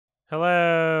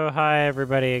Hello, hi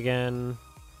everybody again.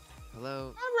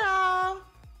 Hello. Hello.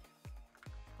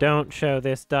 Don't show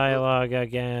this dialogue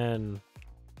again.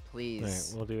 Please. All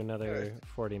right, we'll do another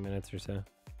 40 minutes or so.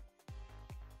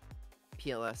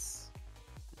 PLS.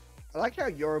 I like how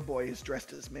your boy is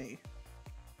dressed as me.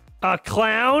 A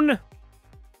clown?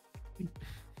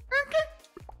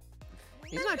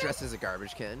 He's not dressed as a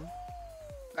garbage can.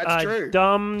 That's true.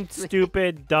 Dumb,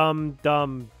 stupid, dumb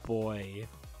boy.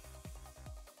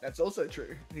 That's also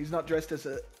true. He's not dressed as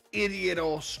an idiot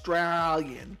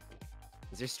Australian.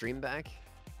 Is your stream back?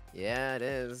 Yeah, it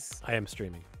is. I am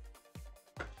streaming.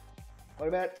 What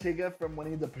about Tigger from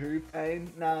Winnie the Pooh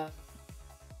fame? Nah.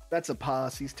 That's a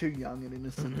pass. He's too young and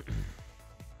innocent.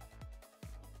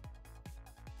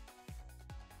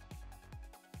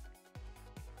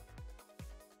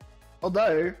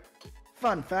 Although,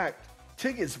 fun fact,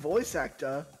 Tigger's voice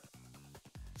actor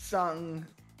sung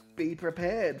Be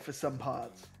Prepared for some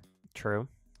parts. True.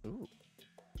 Ooh.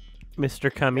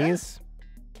 Mr. Cummies?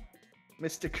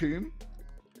 Mr. Coombe.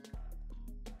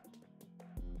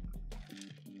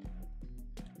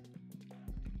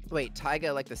 Wait,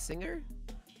 Tyga like the singer?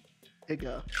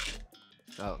 Tigger.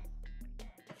 Oh.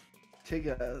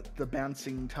 Tigger, the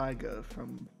bouncing tiger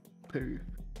from Pooh.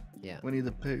 Yeah. Winnie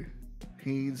the Pooh.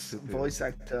 He's Pooh. voice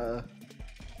actor,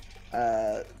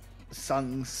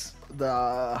 sings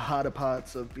the harder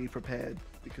parts of Be Prepared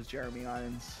because Jeremy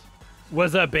Irons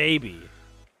Was a baby.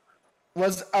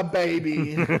 was a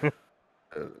baby.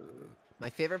 My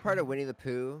favorite part of Winnie the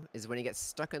Pooh is when he gets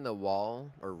stuck in the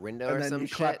wall or window And or then some you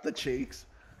shit, clap the cheeks.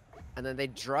 and then they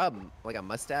draw like a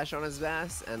mustache on his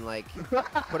ass and like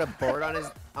put a board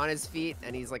on his feet,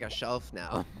 and he's like a shelf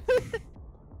now.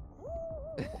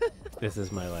 This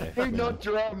is my life. Do man. not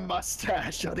draw a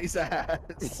mustache on his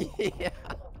ass. Yeah.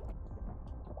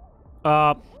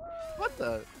 What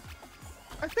the?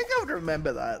 I think I would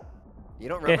remember that. You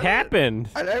don't It remember? happened.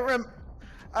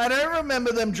 I don't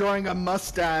remember them drawing a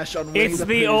mustache on Winnie It's the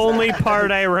the Pooh's only ass.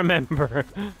 part I remember.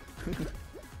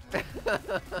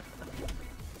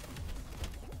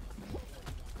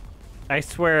 I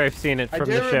swear I've seen it I from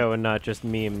do the rem- show and not just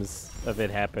memes of it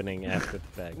happening after the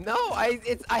fact. No,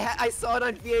 I saw it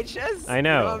on VHS. I You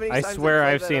know. how many I times swear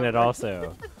played I've that seen it over?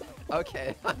 also.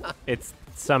 Okay. It's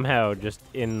somehow just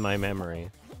in my memory.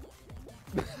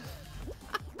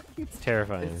 It's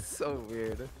terrifying. It's so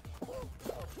weird.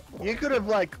 You could have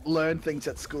like learned things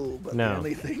at school, but No. the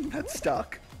only thing that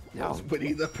stuck No. was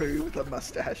Winnie the Pooh with a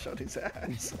mustache on his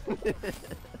ass.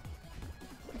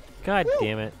 God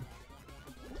damn it.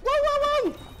 Whoa,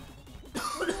 whoa, whoa!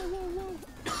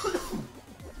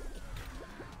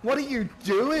 What are you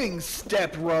doing,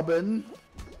 Step Robin?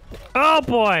 Oh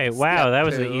boy! Wow, Step that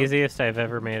was the two. easiest I've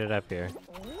ever made it up here.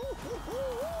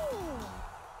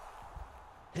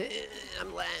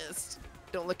 I'm last.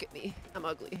 Don't look at me. I'm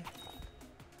ugly.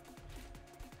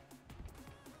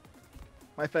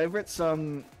 My favorite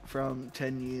song from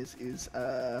 10 years is,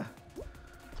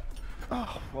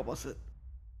 what was it?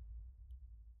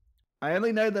 I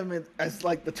only know them as,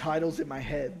 like, the titles in my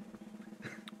head.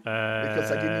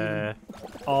 Because I didn't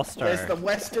All-Star. There's the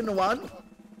Western one.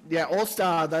 Yeah, All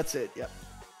Star, that's it, yep.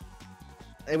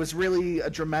 It was really a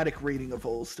dramatic reading of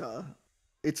All Star.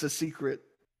 It's a secret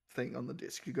thing on the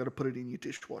disc. You gotta put it in your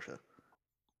dishwasher.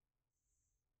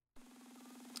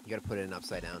 You gotta put it in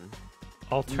upside down.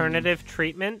 Alternative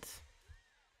treatment? Is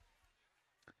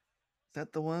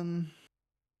that the one?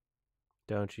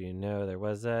 Don't you know there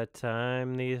was a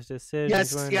time these decisions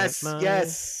Yes, were yes, not mine?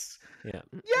 yes! Yeah.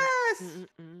 Yes!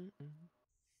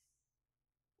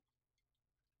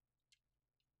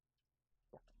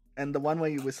 And the one where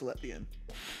you whistle at the end.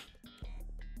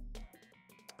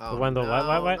 Oh, one the what,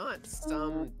 no, what? Not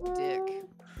some dick.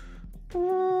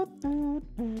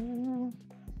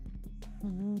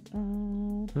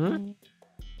 Hmm?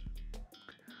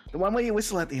 The one where you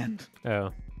whistle at the end.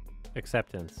 Oh.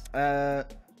 Acceptance.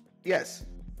 Yes.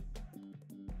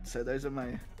 So those are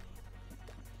my...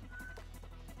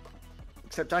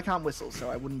 Except I can't whistle, so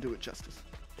I wouldn't do it justice.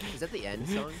 Is that the end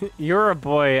song? You're a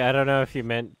boy. I don't know if you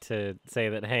meant to say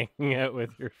that hanging out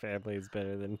with your family is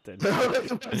better than 10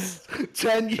 years.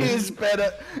 10 years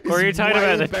better. Or are you talking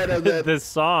about better the, than... the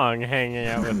song Hanging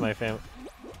Out with My Family?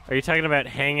 Are you talking about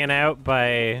Hanging Out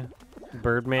by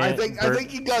Birdman? I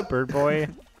think you got... Bird Boy?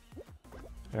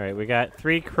 Alright, we got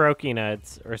 3 croaky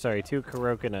nuts. Or sorry, 2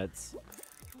 coconuts.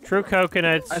 True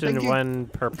coconuts I think and you- 1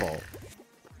 purple.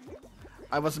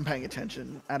 I wasn't paying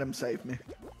attention. Adam saved me.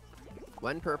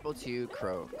 1 purple, 2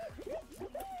 croak.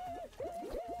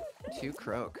 2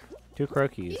 croak. 2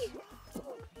 croakies.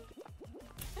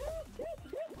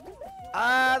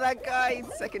 Ah, that guy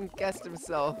second guessed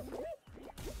himself.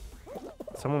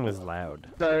 Someone was loud.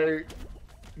 So,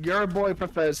 your boy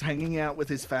prefers hanging out with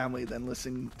his family than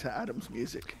listening to Adam's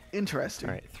music. Interesting.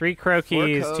 All right, 3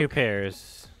 croquis, 2 Coke.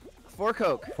 pears. 4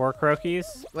 Coke. 4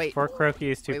 croquis? Wait. 4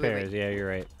 croquis, 2 Wait, pears. wait. Yeah, you're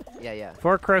right. Yeah.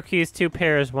 4 croquis, 2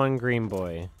 pears, 1 green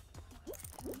boy.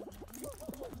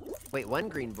 Wait, 1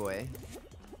 green boy.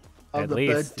 Of At the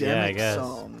least, yeah, I Birdemic guess.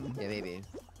 song. Yeah, maybe.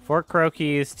 4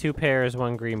 croquis, 2 pears,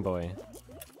 1 green boy.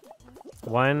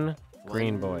 1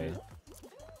 green boy.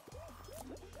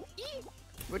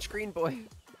 Which green boy?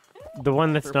 The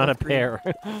one that's They're not a both green. pear.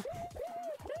 All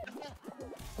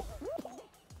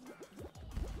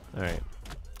right.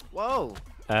 Whoa.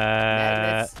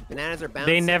 Magnets. Uh, Bananas are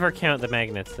bouncing. they never count the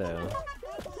magnets though.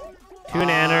 2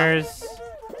 nanners.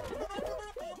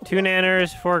 2 nanners,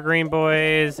 4 green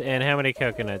boys, and how many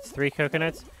coconuts? 3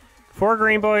 coconuts? 4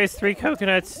 green boys, 3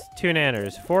 coconuts, 2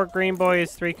 nanners. 4 green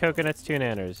boys, 3 coconuts, 2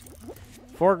 nanners.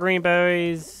 4 green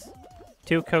boys,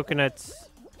 2 coconuts,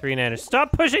 3 nanners.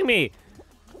 Stop pushing me!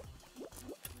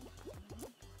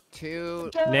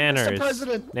 2. Nanners. Mr.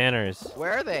 President. Nanners.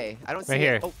 Where are they? I don't see Right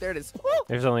here. it. Oh, there it is.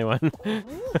 There's only one. It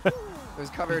was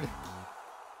covered.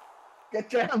 Get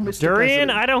down, Mr. Durian?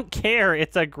 President. I don't care.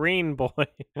 It's a green boy.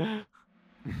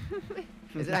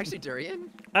 Is it actually durian?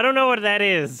 I don't know what that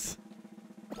is.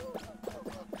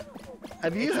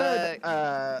 Have you It's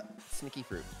heard? Sneaky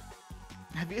fruit.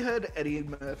 Have you heard Eddie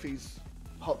Murphy's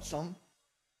hot song?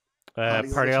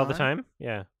 Party all the time?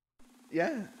 Yeah.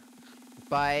 Yeah.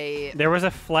 By There was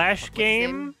a Flash his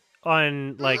game name?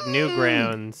 on like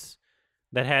Newgrounds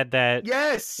that had that.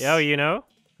 Yes. Oh, you know?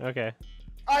 Okay.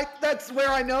 That's where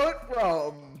I know it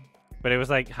from. But it was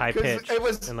like high 'Cause pitch it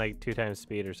was- and like 2 times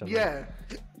speed or something. Yeah.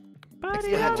 Party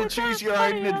You had all to the choose time, your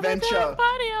party own all the adventure, time,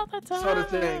 party all the time. sort of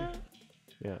thing.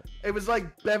 Yeah, It was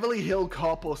like Beverly Hill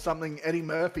Cop or something, Eddie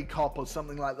Murphy Cop or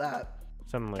something like that.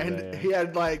 something like And that. Yeah. he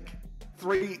had like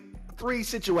three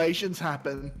situations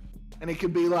happen, and it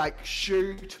could be like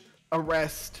shoot,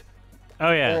 arrest,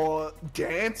 Oh yeah, or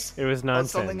dance, it was or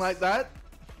nonsense. something like that.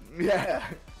 Yeah.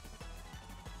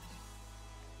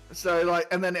 So like,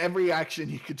 and then every action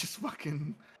you could just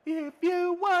fucking. If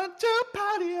you want to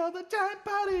party all the time,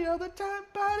 party all the time,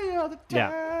 party all the time.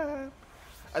 Yeah.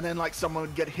 And then like someone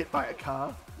would get hit by a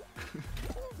car.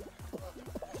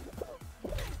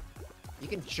 You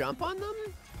can jump on them?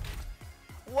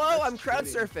 Whoa, I'm crowd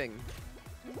cheating. surfing.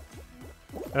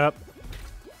 Up.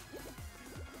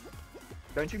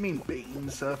 Don't you mean beam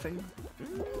surfing?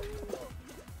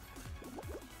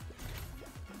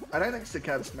 I don't think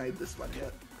Cicav's made this one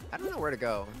yet. I don't know where to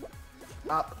go.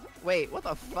 Up. Wait, what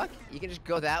the fuck? You can just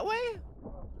go that way?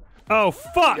 Oh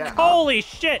fuck! Yeah. Holy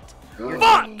shit! You're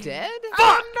Fuck! dead?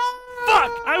 Fuck!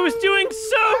 Fuck! I was doing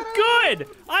so good!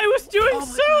 I was doing Oh my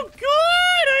so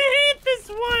good! I hate this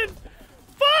one!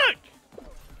 Fuck!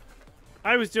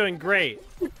 I was doing great.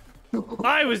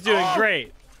 I was doing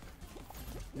great.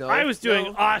 No. I was doing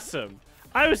no. awesome.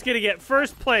 I was gonna get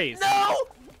first place. No!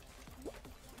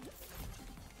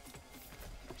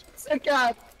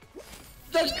 Cicav!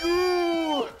 The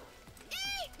ghoul!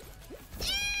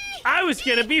 I was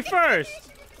gonna be first.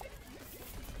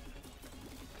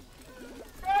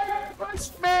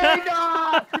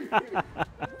 Smeda!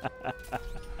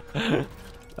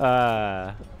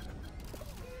 Uh,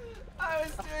 I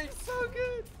was doing so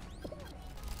good.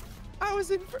 I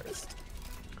was in first.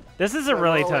 this is a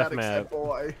really tough map.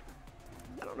 Boy.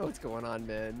 I don't know what's going on,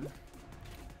 man.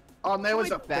 And there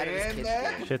was a How bad are these fan kids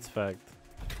there. doing? Shit's fucked.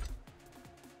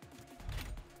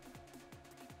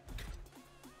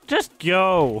 Just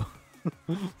go.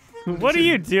 What are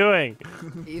you doing?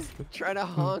 He's trying to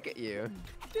honk at you.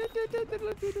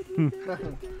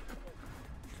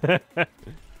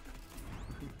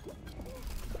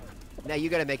 Now you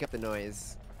gotta make up the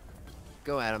noise.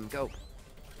 Go, Adam, go.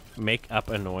 Make up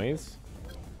a noise?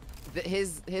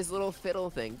 His little fiddle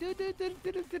thing.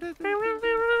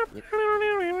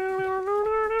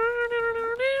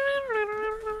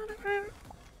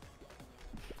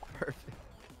 Perfect.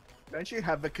 Don't you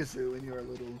have a kazoo in your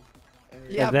little area?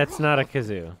 Yeah, That's not a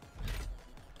kazoo.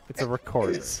 It's a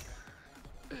recorder. It's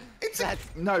a, That's-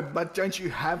 no, but don't you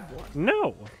have one?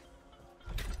 No,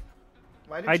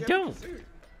 Why don't I you have a don't. kazoo?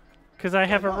 because I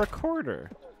have a not? recorder.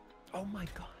 Oh my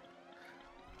god.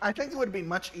 I think it would be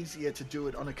much easier to do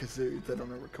it on a kazoo than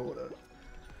on a recorder.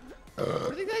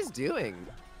 What are you guys doing?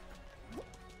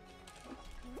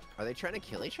 Are they trying to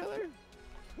kill each other?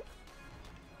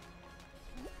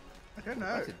 I don't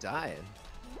About know. to die.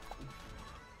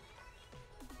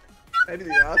 Maybe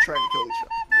they are trying to kill each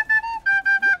other.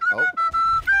 Oh.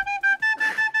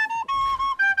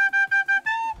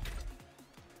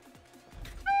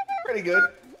 Pretty good.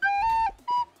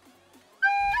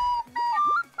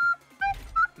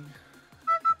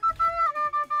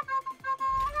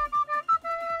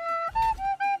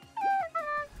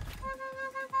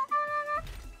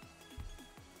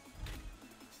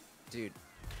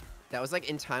 That was like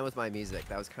in time with my music.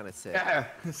 That was kind of sick. Yeah,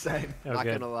 same. Oh, Not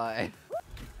good. gonna lie.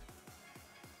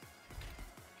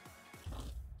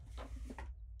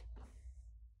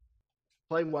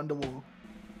 Play Wonderwall.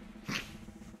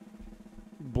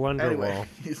 Blunderwall. Anyway,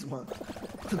 here's one.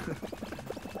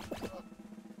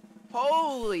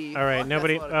 Holy. All right, fuck,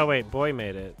 nobody. that's a lot of Oh wait, boy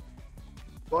made it.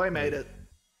 Boy made it.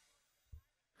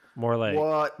 More like.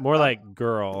 What? More like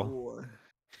girl. Boy.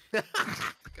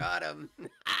 Got him.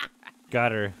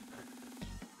 Got her.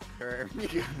 Her.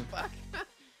 Fuck.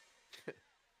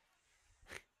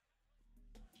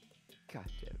 God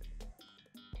damn it.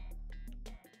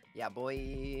 Yeah,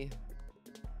 boy.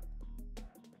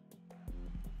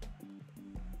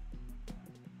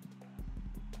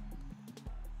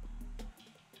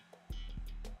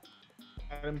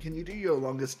 Adam, can you do your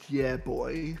longest yeah,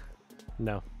 boy?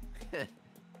 No.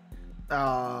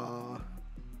 Uh,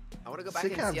 I want to go back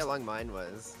Sick and see abs. how long mine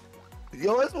was.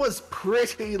 yours was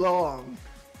pretty long.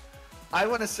 I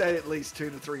want to say at least 2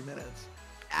 to 3 minutes.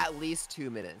 At least 2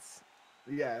 minutes.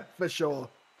 Yeah, for sure.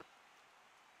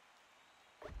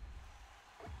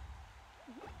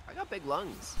 I got big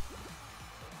lungs.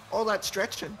 All that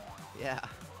stretching. Yeah.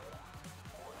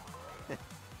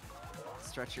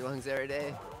 Stretch your lungs every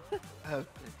day. Uh, I'm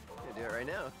gonna do it right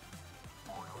now.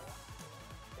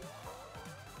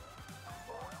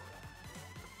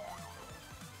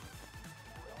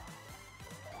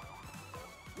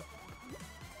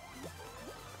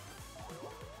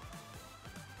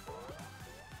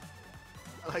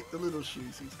 I like the little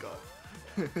shoes he's got.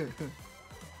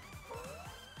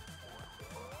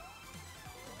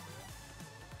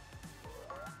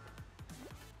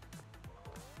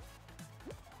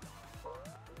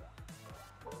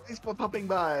 Thanks for popping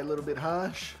by, a little bit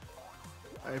harsh.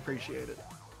 I appreciate it.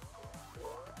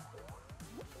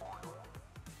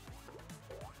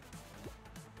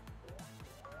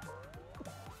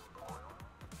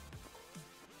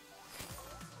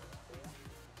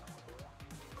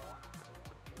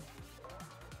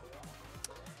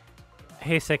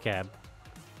 Hey, Sickab.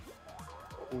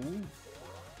 Ooh.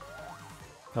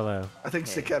 Hello. I think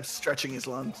Hey. Sickab's stretching his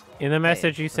lungs. In the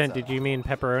message you what's sent, up? did you mean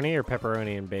pepperoni or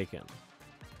pepperoni and bacon?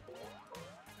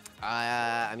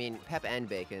 I mean, pep and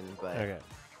bacon, but Okay.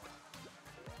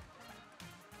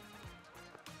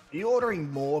 Are you ordering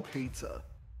more pizza?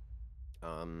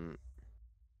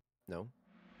 no.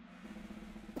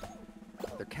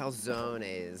 They're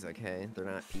calzones, okay? They're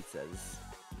not pizzas.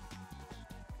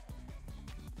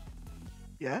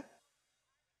 Yeah?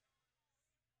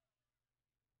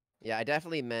 Yeah, I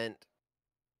definitely meant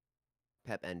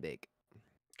pep and bake.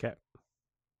 Okay.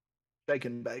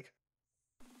 Bacon bake.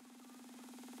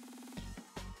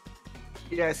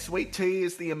 Yeah, Sweet Tea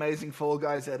is the amazing Fall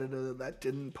Guys editor that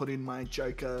didn't put in my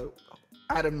Joker,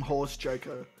 Adam Horse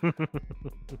Joker.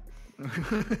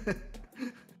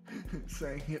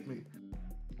 Saying hit me.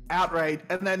 Outrage,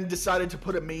 and then decided to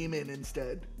put a meme in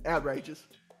instead. Outrageous.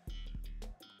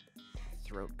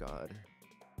 Throat god.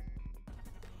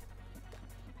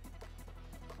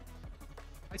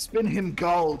 I spin him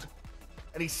gold,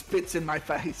 and he spits in my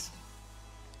face.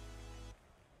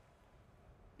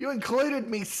 You included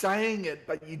me saying it,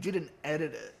 but you didn't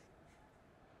edit it.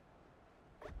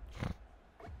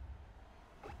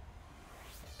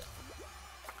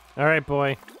 All right,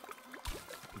 boy.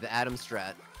 The Adam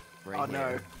Strat. Right Oh,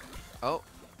 here. no. Oh,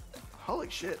 Holy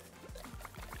shit.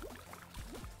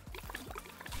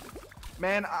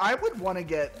 Man, I would want to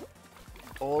get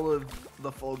all of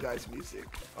the Fall Guys music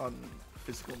on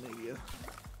physical media.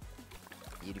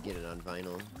 you'd get it on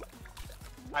vinyl.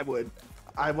 I would.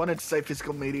 I wanted to say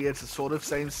physical media to sort of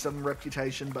save some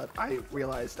reputation, but I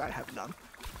realized I have none.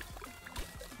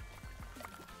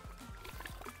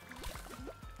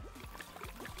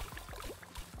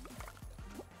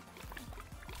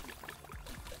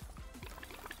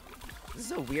 This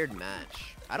is a weird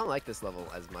match. I don't like this level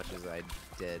as much as I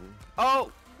did.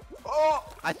 Oh! Oh!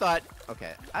 I thought,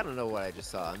 okay, I don't know what I just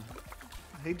saw.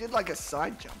 He did like a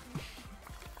side jump.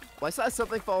 Well, I saw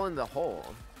something fall in the hole,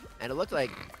 and it looked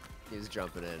like he was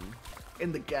jumping in.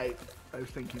 In the gate, I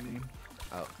think you mean.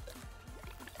 Oh.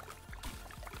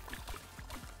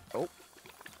 Oh.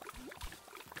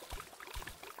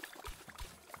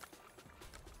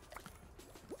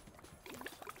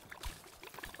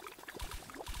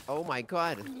 Oh my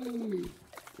god.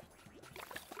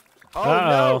 Oh Uh-oh.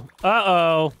 no!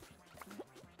 Uh-oh.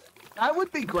 That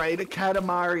would be great, a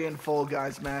Katamari and Fall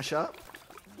Guys mashup.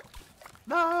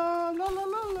 La la la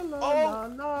la la la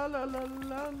Oh. la la la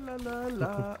la la la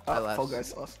la. I Oh, left. Fall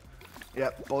Guys lost.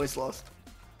 Yep, boys lost.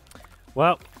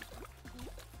 Well,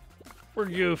 we're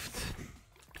goofed.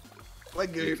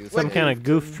 Like Goofed. Some kind of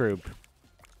goof troop.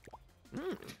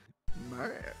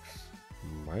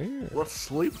 Man. Let's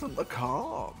sleep in the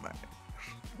car, man.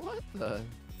 What the?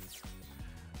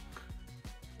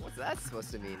 What's that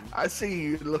supposed to mean? I see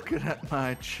you looking at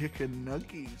my chicken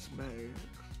nuggies, man.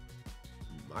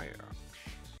 Maya.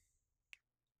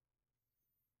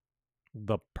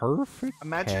 The perfect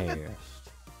Imagine it.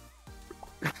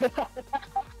 cast.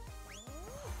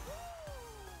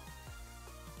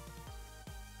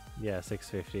 Yeah,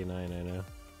 6:59. I know.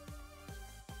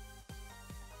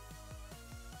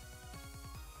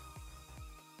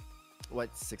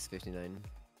 What's 6:59?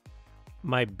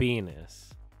 My penis.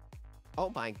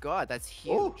 Oh my god, that's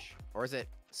huge. Oh. Or is it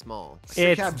small?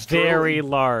 It's very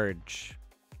large.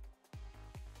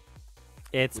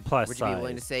 It's plus Would you be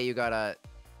willing to size. say you got a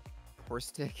horse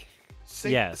stick?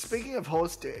 Yes. Speaking of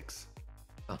horse dicks,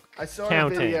 Oh, I saw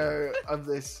Counting. a video of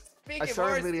this. Speaking I of saw a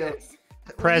horse video. sticks.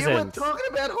 You Presents. were talking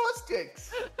about horse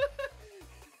dicks.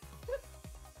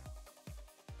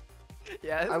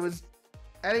 Yes.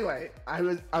 Anyway,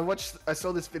 I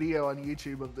saw this video on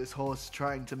YouTube of this horse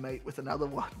trying to mate with another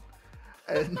one,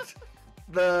 and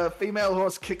the female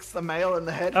horse kicks the male in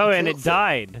the head. Oh, and it kills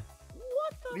died.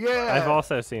 Yeah. I've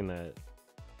also seen that.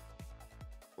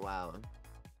 Wow.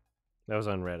 That was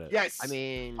on Reddit. Yes. I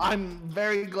mean, I'm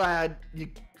very glad you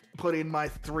put in my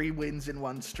 3 wins in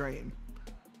one stream.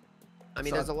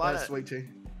 there's a lot that's of sweet tea.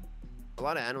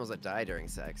 animals that die during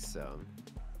sex, so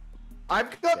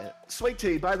I've got sweet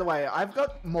tea. By the way, I've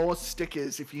got more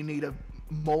stickers if you need a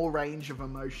more range of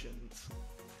emotions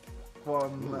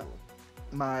from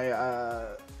my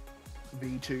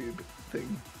VTube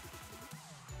thing.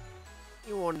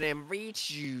 you want them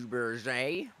VTubers,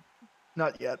 eh?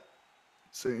 Not yet.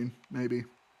 Soon, maybe.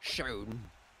 Shown.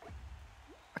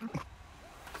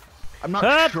 I'm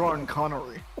not Sean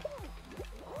Connery.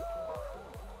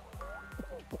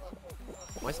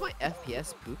 Why's my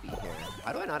FPS poopy here?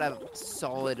 How do I not have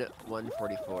solid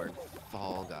 144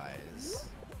 Fall Guys?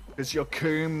 Because your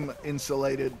Coom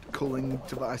insulated cooling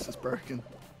device is broken.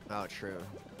 Oh, true.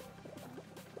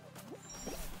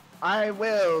 I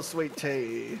will, sweet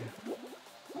tea.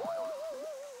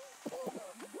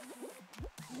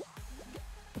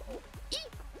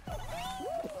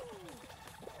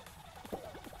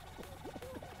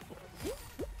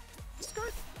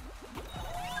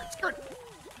 Skirt.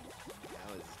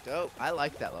 That was dope. I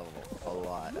like that level a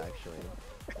lot, actually.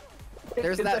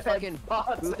 There's that fucking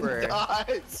pooper.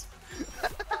 Dies.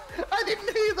 I didn't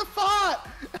hear the fart.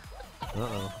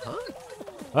 Uh-oh.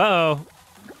 Huh? Uh-oh.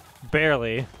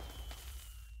 Barely.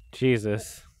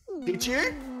 Jesus. Did you?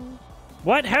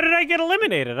 What? How did I get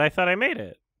eliminated? I thought I made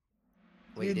it.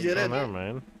 Wait, You did did Oh, it. never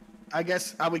mind. I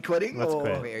guess. Are we quitting? Let's or...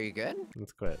 quit. Wait, are you good?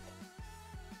 Let's quit.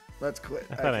 Let's quit.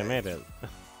 I thought I Okay. made it.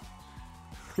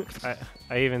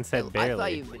 I even said barely. I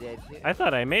thought you did too. I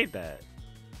thought I made that.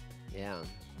 Yeah.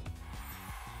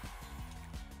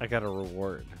 I got a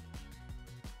reward.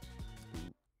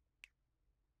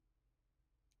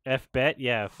 F bet?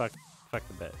 Yeah, fuck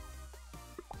the bet.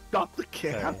 Stop the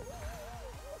cap. Sorry.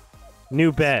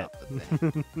 New bet. Stop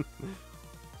the bet.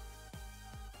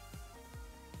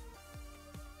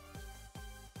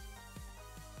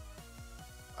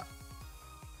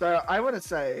 So I want to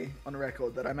say on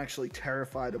record that I'm actually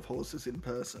terrified of horses in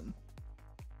person.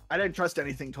 I don't trust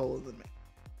anything taller than me.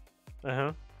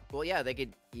 Uh-huh. Well, yeah, they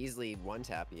could easily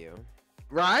one-tap you.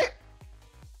 Right?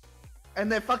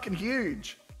 And they're fucking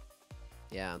huge.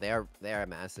 Yeah, they are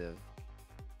massive.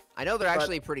 I know they're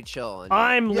actually pretty chill. And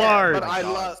I'm Yeah, large. but I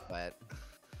love But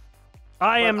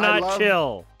I am but I not love-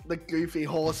 chill. the goofy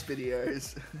horse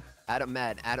videos. Adam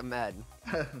Med.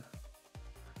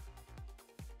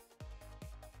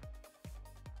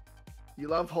 You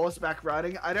love horseback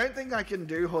riding? I don't think I can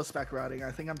do horseback riding.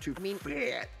 I think I'm too mean,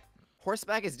 fat.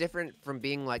 Horseback is different from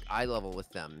being like eye level with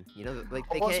them. You know, like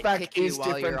they Horseback can't kick is you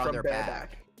while different you're on from their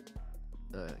bareback.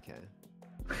 back.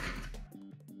 Okay.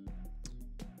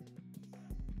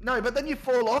 No, but then you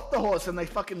fall off the horse and they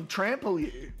fucking trample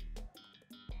you.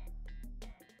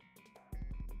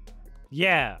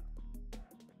 Yeah.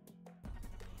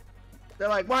 They're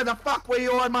like, why the fuck were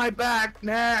you on my back?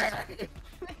 Nah.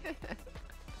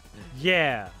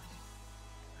 Yeah.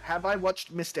 Have I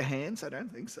watched Mr. Hands? I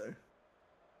don't think so.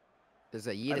 There's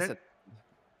a Yeetus.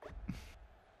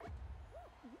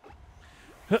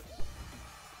 don't-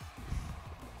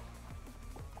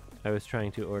 I was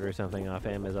trying to order something off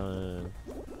Amazon.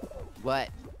 What?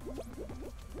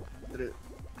 Did it,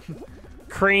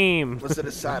 Cream. was it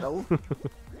a saddle?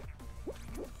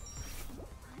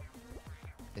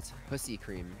 It's hussy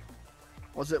cream.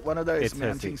 Was it one of those It's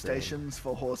mounting Hussy cream. stations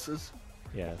for horses?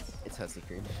 Yes. It's hussy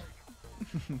cream.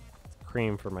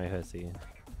 Cream for my hussy.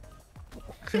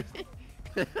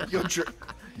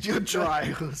 You're dry,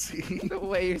 Hussy. The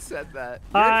way you said that.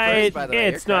 You're in first, by the way.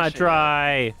 It's You're not crushing it.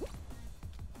 dry.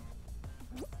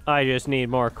 I just need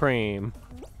more cream.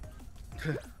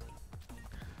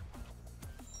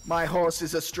 My horse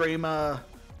is a streamer,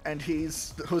 and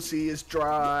Hussy is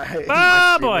dry.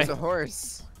 Oh boy! There's a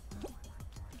horse.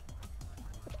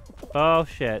 Oh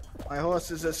shit! My horse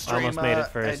is a streamer, Almost made it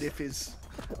first. and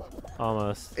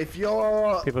Almost. if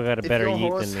your People got a better if your yeet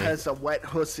horse than me. has a wet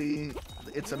hussy,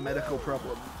 it's a medical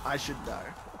problem. I should know.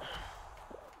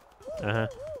 Uh huh.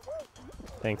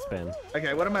 Thanks, Ben.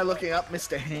 Okay, what am I looking up?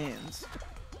 Mr. Hands.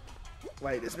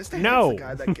 Wait, is Mr. No. Hands the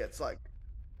guy that gets like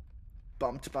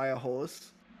bumped by a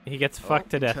horse? He gets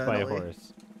fucked to death by a internally.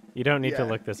 horse. You don't need to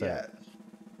Yeah, look this yeah.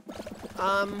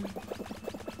 up.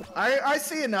 I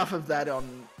see enough of that on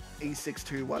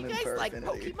E621 You and guys for like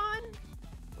Affinity. Pokemon?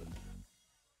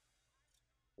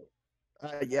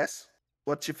 Yes.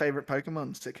 What's your favorite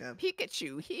Pokemon, Sickab?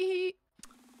 Pikachu. Hee.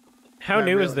 How No,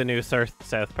 new is really. the new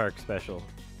South Park special?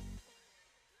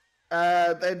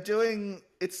 They're doing.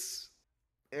 It's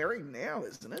airing now,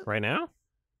 isn't it? Right now?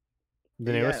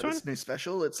 The yeah, newest one? this new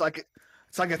special. It's like a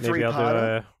Maybe three-parter.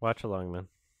 I'll do a watch along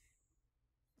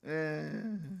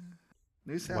then.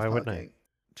 New South Why Park wouldn't I? ain't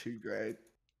too great.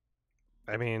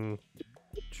 I mean,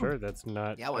 sure, that's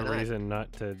not Yeah, why a not? reason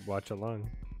not to watch along.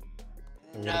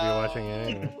 I'm gonna be watching it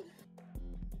anyway.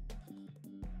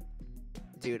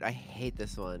 Dude, I hate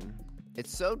this one.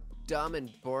 It's so dumb and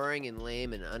boring and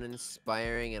lame and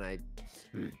uninspiring, and I.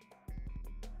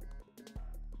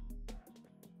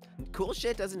 Cool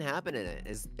shit doesn't happen in it.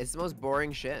 It's the most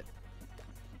boring shit.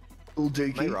 Cool Am I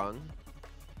Dookie. wrong?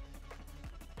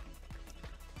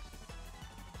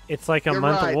 It's like a You're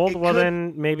month right, old. it Well, could-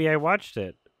 then maybe I watched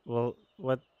it. Well,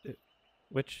 what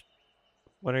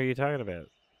are you talking about?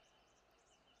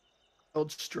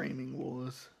 Old Streaming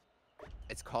Wars.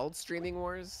 It's called Streaming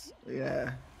Wars?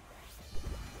 Yeah.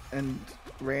 And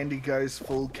Randy goes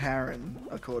full Karen,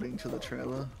 according to the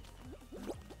trailer.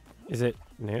 Is it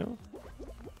new?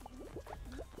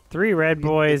 3 red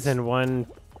boys and 1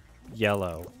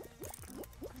 yellow.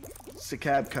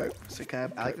 Sickab Cope.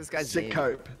 Sickab I like Cope. this guy's Sick name.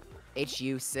 Cope.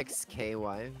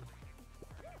 HU6KY.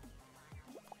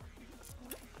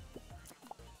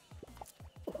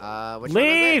 Which one was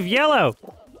Leave it? yellow.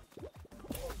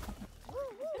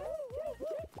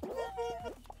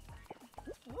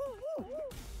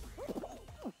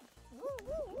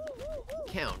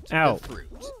 Count Ow. the fruit.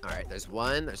 Alright, there's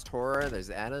 1, there's Tora, there's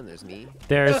Adam, there's me.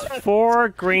 There's 4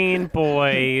 green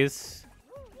boys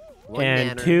 1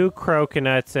 and nanner. 2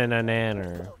 croconuts and a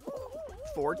nanner.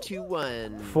 4, 2,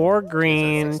 1. 4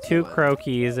 green, 6, 2 1.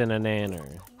 croakies, and a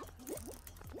nanner.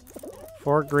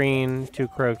 4 green, 2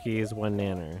 croakies, 1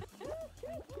 nanner.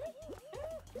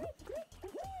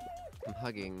 I'm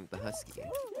hugging the husky.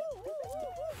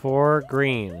 4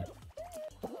 green.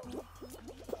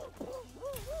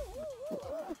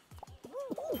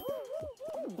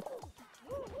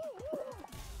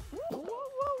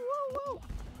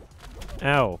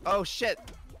 Ow. Oh shit!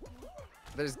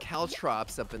 There's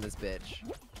caltrops up in this bitch.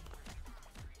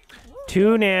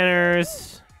 2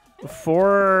 nanners,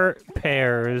 4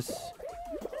 pears,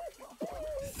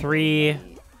 3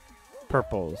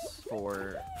 purples.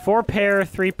 4. 4 pear,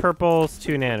 3 purples,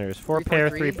 2 nanners. 4 3, 4, pear,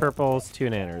 3. 3 purples, 2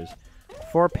 nanners.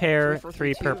 4 pear, 3, 4, 3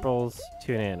 3, 2. purples,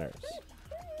 2 nanners.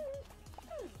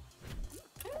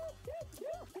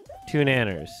 2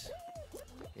 nanners.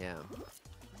 Yeah.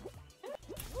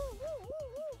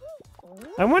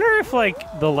 I wonder if,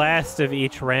 like, the last of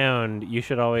each round you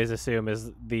should always assume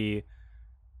is the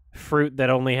fruit that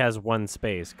only has 1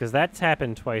 space, because that's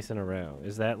happened twice in a row.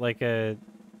 Is that, like, a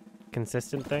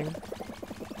consistent thing?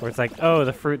 Where it's like, oh,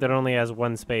 the fruit that only has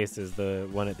 1 space is the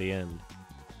one at the end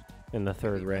in the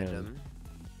 3rd Be round. random.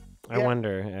 I Yeah.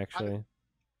 wonder, actually.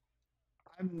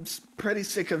 I'm pretty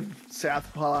sick of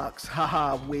South Park's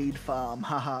haha weed farm,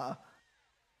 haha.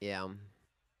 Yeah.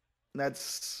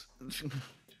 That's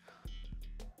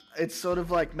it's sort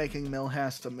of like making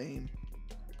Millhouse a meme.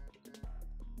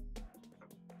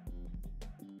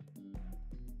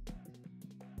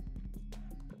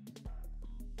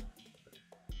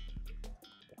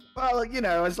 Well, you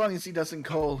know, as long as he doesn't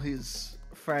call his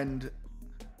friend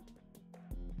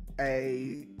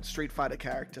a Street Fighter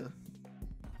character,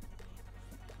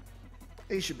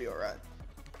 he should be alright.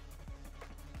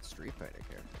 Street Fighter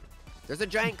character. There's a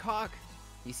giant cock.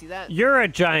 You see that? You're a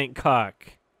giant cock.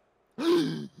 How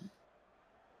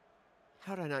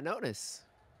did I not notice?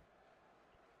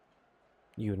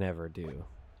 You never do.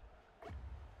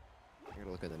 I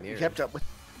gotta look in the mirror.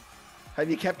 Have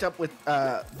you kept up with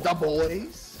The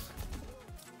Boys?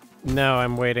 No,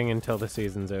 I'm waiting until the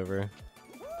season's over.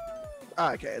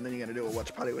 Ah, okay, and then you're gonna do a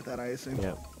watch party with that, I assume.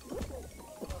 Yep.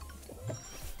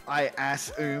 I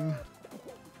assume.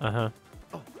 Uh-huh.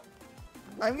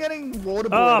 I'm getting Oh,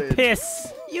 waterboarded.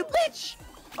 piss! You bitch!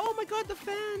 Oh my god, the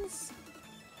fans!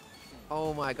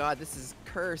 Oh my god, this is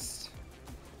cursed.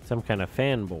 Some kind of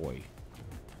fanboy.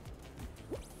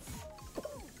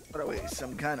 What are we,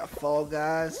 some kind of Fall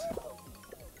Guys?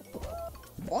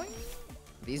 Boing.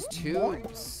 These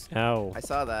tubes. Ow. I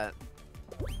saw that.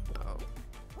 Oh.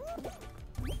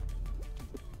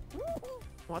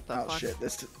 What the Oh fuck? shit,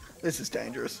 this is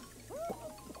dangerous.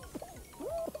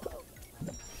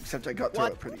 Except I got through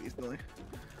What? it pretty easily.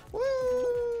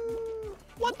 Woo!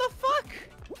 What the fuck?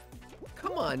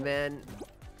 Come on, man.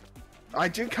 I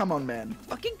do come on, man.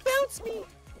 Fucking bounce me!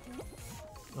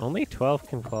 Only 12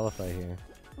 can qualify here.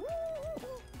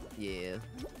 Yeah.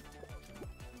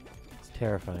 It's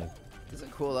terrifying. This is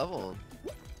a cool level.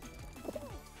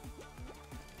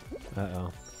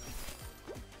 Uh-oh.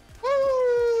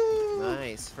 Woo!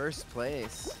 Nice, first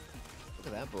place. Look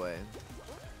at that boy.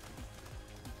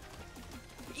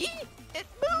 Eee! It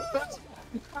moved!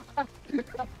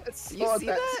 You see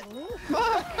that?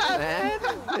 Fuck, man!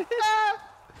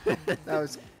 That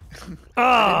was.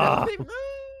 Ah! They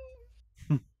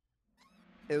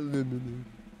moved.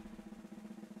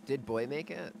 Did boy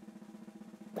make it?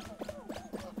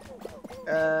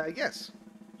 Yes.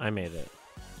 I made it.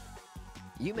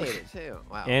 You made it too.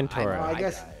 Wow. And I know Tora. I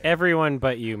guess- got it. Everyone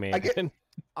but you made I get- it.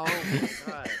 Oh my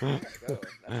god. I gotta go.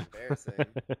 That's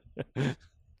embarrassing.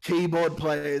 Keyboard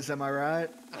players, am I right?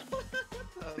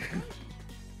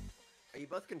 Are you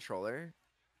both controller?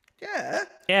 Yeah.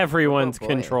 Everyone's Oh, boy.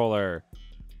 controller.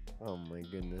 Oh my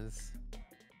goodness.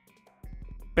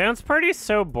 Bounce Party's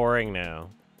so boring now.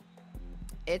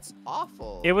 It's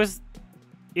awful. It was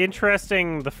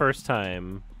interesting the first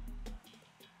time.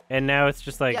 And now it's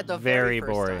just like Yeah, the very very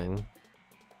first boring. time.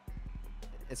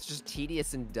 It's just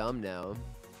tedious and dumb now.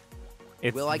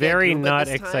 It's Will I get very Goomba not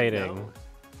this time? exciting. No.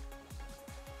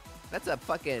 That's a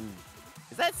fucking...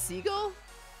 Is that seagull? Is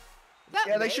that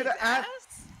Yeah, they May's should've add-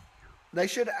 ass? They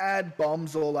should add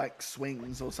bombs or like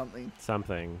swings or something.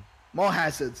 Something. More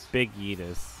hazards. Big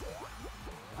Yeetus.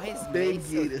 Why is Big May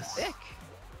so Yeetus. thick?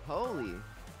 Holy.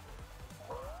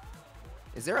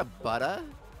 Is there a butta?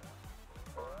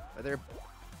 Are there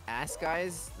ass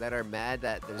guys that are mad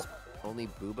that there's only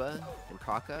booba and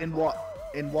caca? In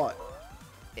what? In what?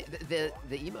 The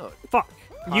emote. Fuck.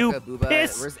 You Caca, booba,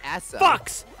 piss where's Asa?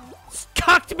 fucks!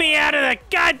 Cucked me out of the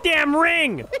goddamn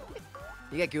ring!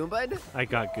 You get Goomba'd? I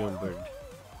got Goomba'd.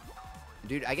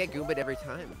 Dude, I get Goomba'd every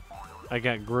time. I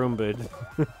got Groomba'd.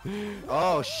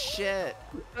 Oh, shit.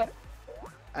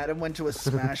 Adam went to a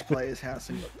Smash player's house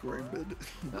and got groomed.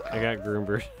 I got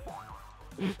Groomba'd.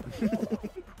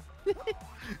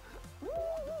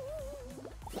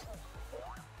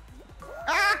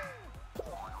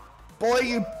 Boy,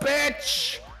 you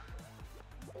bitch!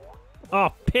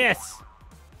 Oh, piss!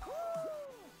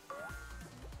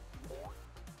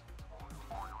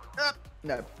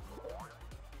 No.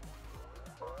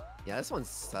 Yeah, this one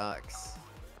sucks.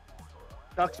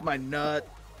 Sucks my nut.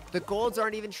 The golds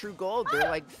aren't even true gold. They're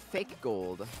like fake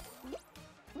gold.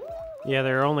 Yeah,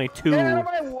 there are only two. Get out of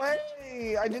my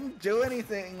way! I didn't do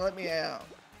anything. Let me out.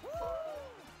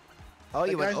 Oh,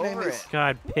 The you went guy's name over is- it.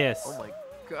 God, piss. Oh my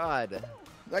god.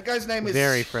 That guy's name is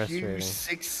Very frustrating.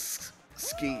 Hugh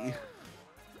Ski.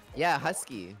 Yeah,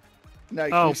 Husky. No,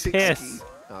 Oh, Hugh Sixski. piss.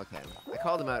 Okay. I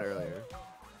called him out earlier.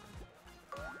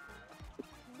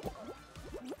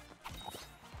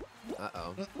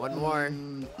 Uh-oh. One more.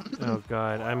 Oh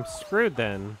god, I'm screwed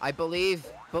then. I believe.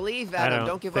 Believe, I Adam.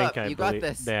 don't give think up. I You got believe-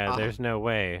 this. Yeah, Ah. there's no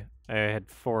way. I had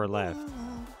 4 left.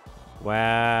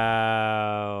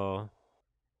 Wow.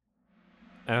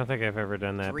 I don't think I've ever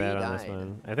done that 3 bad on this died.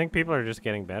 one. I think people are just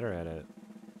getting better at it.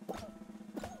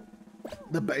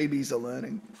 The babies are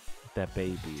learning. That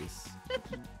babies.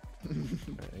 Alright,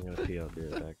 I'm gonna pee. I'll be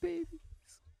right back. Babies.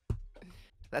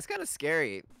 That's kind of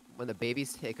scary when the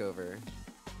babies take over.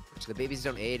 Which the babies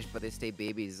don't age, but they stay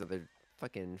babies, so they're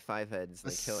fucking 5 heads. The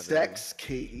They kill everyone. sex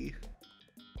key.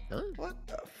 Huh? What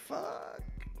the fuck?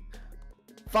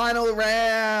 Final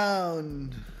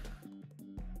round.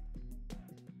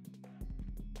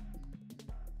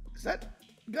 Is that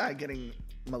guy getting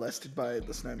molested by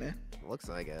the snowman? Looks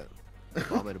like it.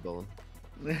 Abominable.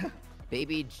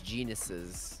 Baby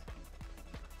genuses.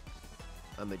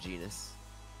 I'm a genus.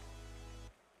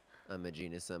 I'm a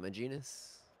genus. I'm a genus.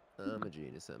 I'm a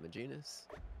genus. I'm a genus.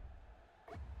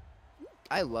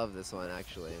 I love this one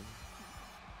actually.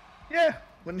 Yeah.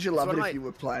 Wouldn't you love one it of if my- you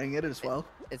were playing it as well?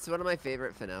 It's one of my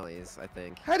favorite finales, I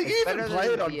think. How do you It's even better play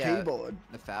than it on the, keyboard?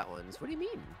 The fat ones. What do you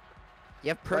mean? You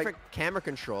have perfect camera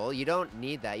control. You don't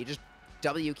need that. You just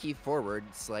W key forward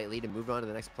slightly to move on to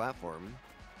the next platform,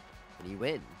 and you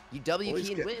win. You W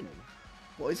key and win.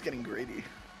 Boy's getting greedy.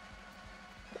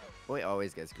 Boy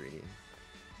always gets greedy.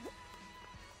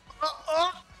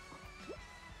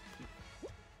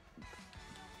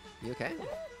 You okay?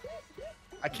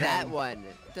 I can't. That one.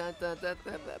 Dun, dun, dun,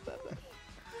 dun, dun, dun, dun.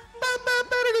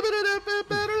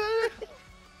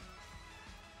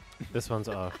 This one's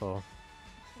awful.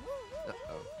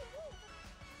 Uh-oh.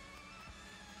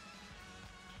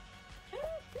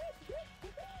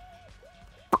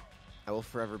 I will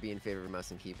forever be in favor of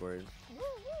mouse and keyboard.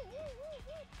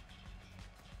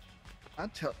 I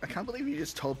can't believe you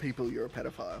just told people you're a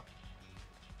pedophile.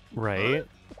 Right?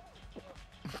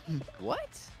 What?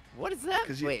 What is that?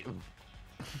 Wait.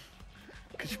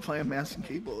 Because you play a mouse and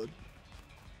keyboard.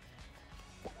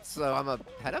 So I'm a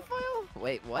pedophile?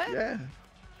 Wait, what? Yeah.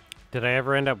 Did I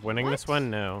ever end up winning this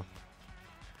one? No.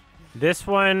 This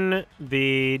one,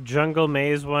 the Jungle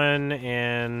Maze one,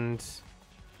 and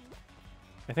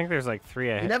I think there's like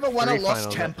three. You never won a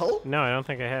Lost Temple? No, I don't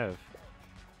think I have.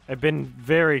 I've been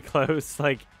very close,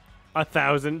 like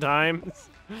 1,000 times.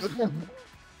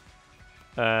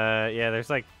 Yeah, there's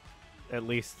like at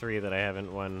least 3 that I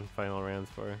haven't won final rounds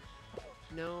for.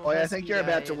 No. Oh, yeah, I think you're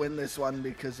about to win this one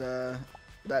because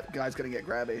that guy's gonna get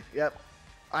grabby. Yep,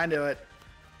 I knew it.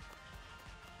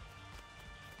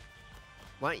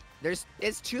 Why? It's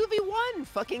 2v1.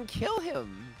 Fucking kill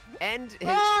him. And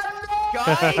his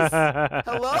guys.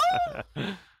 Hello?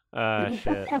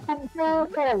 Shit.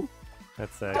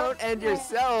 That's sad. Don't end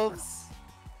yourselves.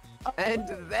 End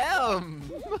them.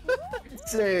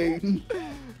 Sing.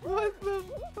 What the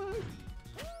fuck?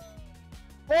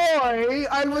 Boy,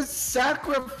 I was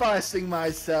sacrificing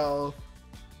myself.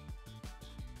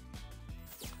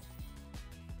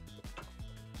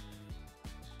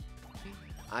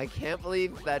 I can't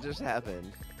believe that just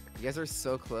happened. You guys are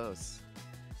so close.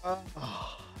 At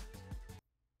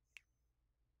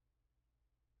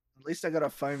least I got a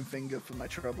foam finger for my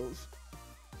troubles.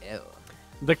 Ew.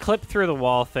 The clip through the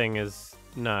wall thing is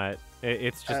not.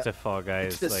 It's just a Fall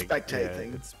Guys. It's the like, spectate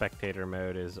thing. Its spectator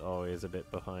mode is always a bit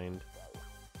behind.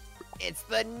 It's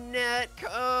the net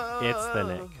code. It's the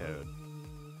net code.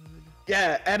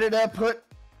 Yeah, editor put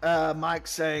Mike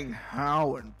saying,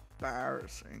 how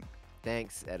embarrassing.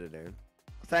 Thanks, editor.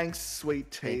 Thanks, Sweet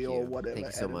Tea, or whatever. Thank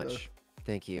you so editor. much.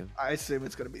 Thank you. I assume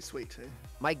it's going to be Sweet Tea.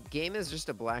 My game is just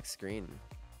a black screen.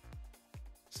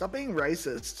 Stop being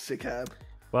racist, Sickab.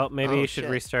 Well, maybe Oh, you should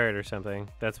shit. restart or something.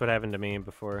 That's what happened to me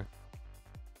before.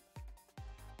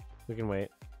 We can wait.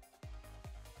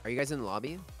 Are you guys in the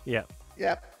lobby? Yeah,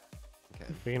 Yep.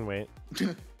 Okay. we can wait.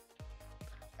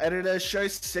 Editor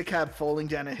shows Sickab falling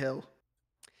down a hill.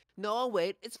 No, I'll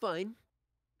wait. It's fine.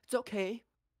 It's okay.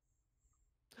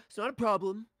 It's not a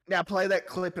problem. Now play that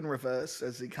clip in reverse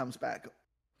as he comes back.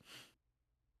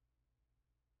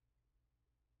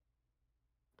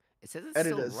 It says it's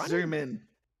Editor, still running. zoom in.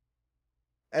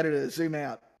 Editor, zoom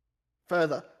out.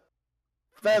 Further.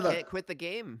 You Further. can't quit the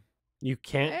game. You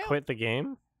can't Hell. quit the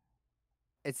game?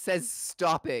 It says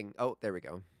stopping. Oh, there we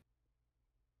go.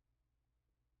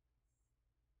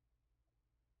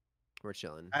 We're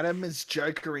chilling. Adam is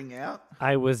jokering out.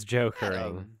 I was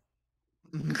jokering.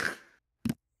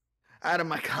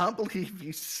 Adam, I can't believe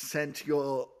you sent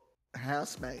your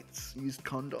housemates used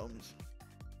condoms.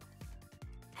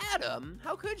 Adam,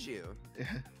 how could you?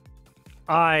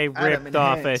 I Adam ripped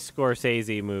off a enhanced.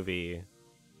 Scorsese movie.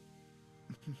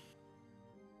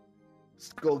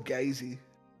 It's called Gazy.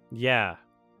 Yeah.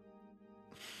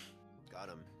 Got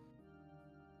him.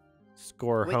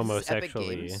 Score Wait, this is Epic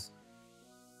homosexually. Games?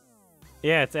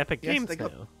 Yeah, it's Epic Yes, Games they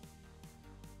got- now.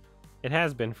 It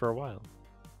has been for a while.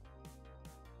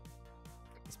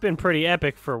 It's been pretty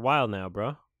epic for a while now,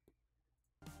 bro.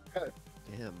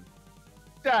 Damn.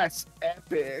 That's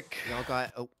epic. Y'all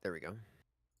got. Oh, there we go.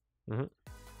 Mhm.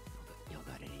 Y'all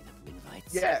got any of them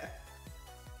invites? Yeah.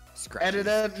 Scratches,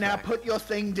 Editor, now track. put your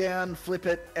thing down, flip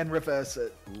it, and reverse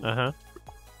it. Ooh, Uh-huh.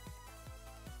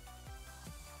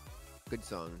 Good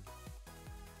song.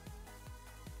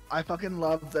 I fucking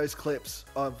love those clips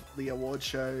of the award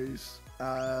shows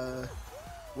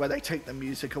where they take the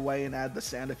music away and add the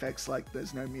sound effects like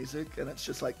there's no music and it's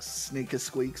just like sneaker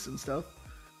squeaks and stuff.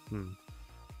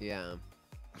 Yeah.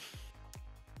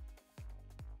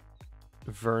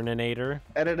 Verninator.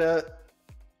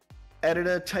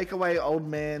 Editor, take away old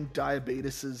man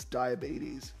diabetes's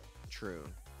diabetes. True.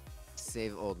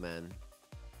 Save old man.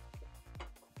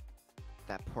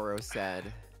 That poor sad.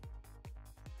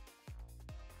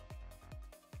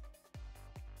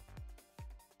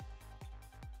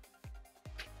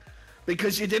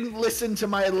 Because you didn't listen to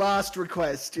my last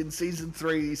request in season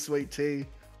 3, Sweet Tea.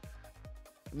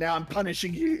 Now I'm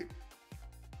punishing you.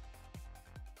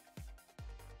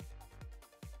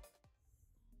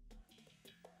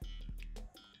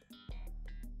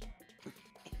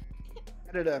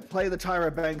 Editor, play the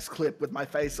Tyra Banks clip with my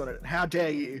face on it. How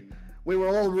dare you? We were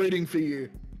all rooting for you.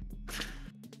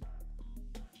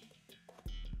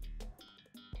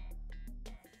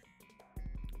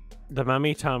 The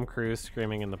Mummy Tom Cruise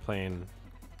screaming in the plane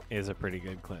is a pretty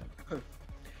good clip.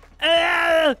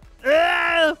 I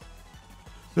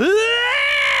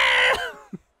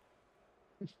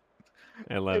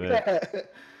love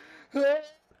it.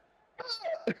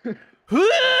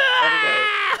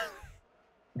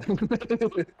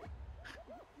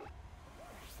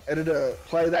 Editor,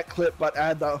 play that clip but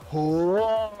add the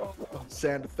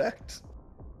sound effect.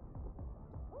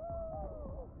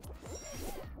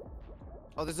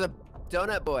 Oh, there's a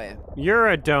donut boy. You're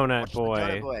a donut Watch the boy.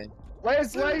 Donut boy.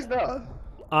 Where's Laser?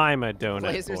 I'm a donut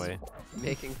Blazer's boy.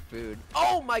 making food.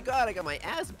 Oh my god, I got my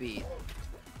ass beat.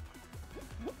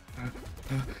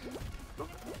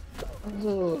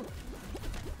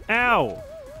 Ow!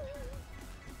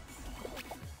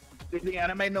 Did the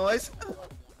anime noise?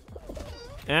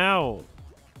 Ow!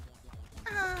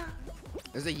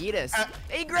 There's a Yeetus.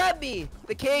 He grabbed me!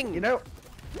 The king! You know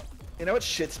what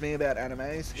shits me about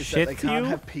animes? Is that they Shits can't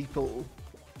you? have people.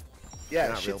 Yeah,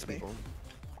 They're it not real shits me. people.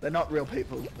 They're not real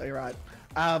people. They're right.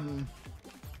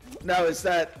 No, it's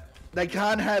that they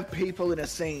can't have people in a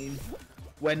scene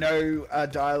where no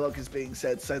dialogue is being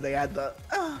said, so they add the.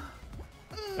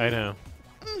 I know.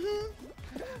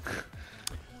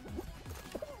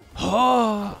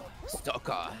 Oh!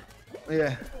 Stalker.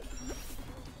 Yeah.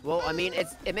 Well, I mean,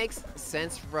 it makes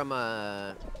sense from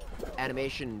a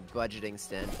animation budgeting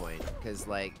standpoint, because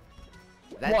like,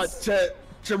 that's What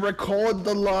to record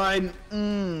the line?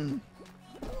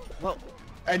 well,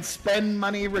 And spend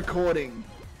money recording.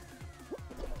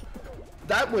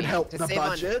 That would help to the save on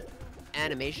budget.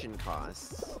 animation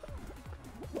costs.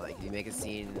 Like, you make a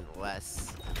scene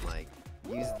less, and, like,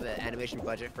 use the animation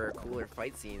budget for cooler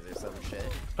fight scenes or some shit.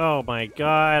 Oh my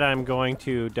god, I'm going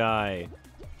to die.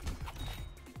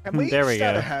 Can we There we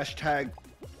start go. a hashtag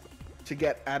to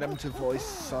get Adam to voice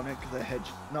Sonic the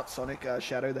not Sonic,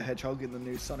 Shadow the Hedgehog in the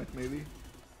new Sonic movie?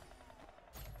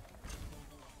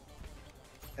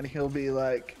 And he'll be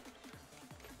like,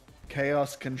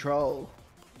 Chaos Control.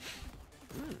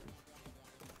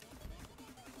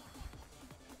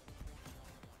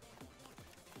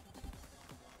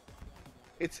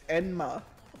 It's Enma.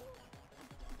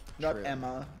 Not True.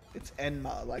 Emma. It's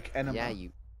Enma, like enema. Yeah,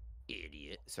 you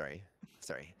idiot. Sorry.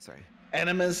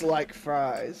 Enemas like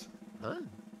fries. Huh?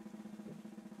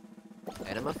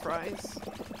 Enema fries?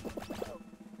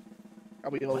 Are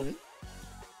we all in?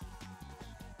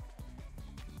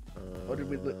 Or did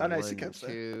we oh no, it's a 1, caps there.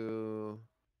 2,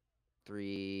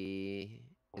 3,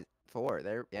 4.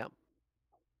 There, yep.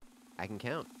 I can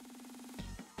count.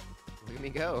 Look at me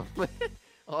go.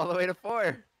 All the way to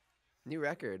 4. New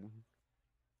record.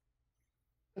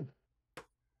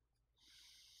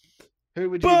 Who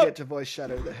would you get to voice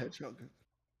Shadow the Hedgehog?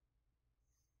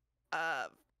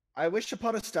 I wish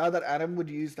upon a star that Adam would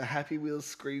use the Happy Wheels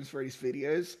screams for his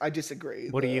videos. I disagree.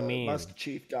 What do you mean? Master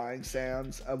Chief dying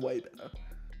sounds are way better.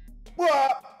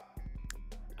 What?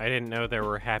 I didn't know there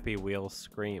were Happy Wheel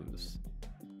screams.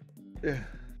 Yeah.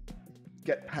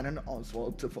 Get Patton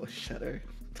Oswald to voice Shadow.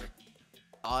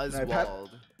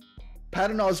 Oswald.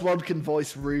 Patton Oswald can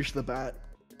voice Rouge the Bat.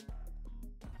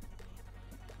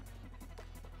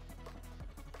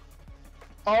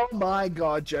 Oh my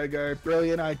god, Jogo.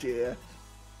 Brilliant idea.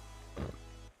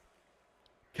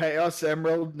 Chaos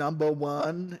Emerald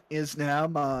 #1 is now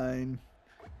mine.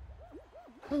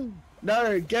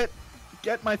 No, get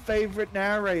my favorite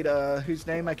narrator, whose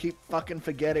name I keep fucking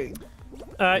forgetting.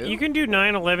 You can do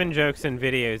 9/11 jokes in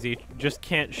videos. You just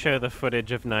can't show the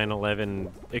footage of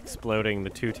 9/11 exploding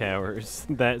the 2 towers.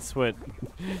 That's what.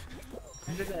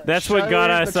 That's what got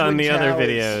Show us the on Twin the other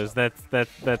Towers.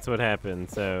 videos. That's what happened.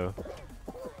 So,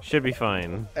 should be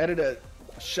fine. Editor,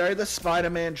 show the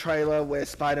Spider-Man trailer where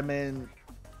Spider-Man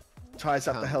ties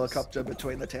up the helicopter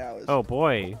between the towers. Oh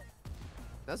boy,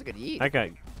 That was a good yeet.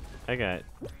 I got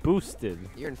boosted.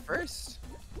 You're in first.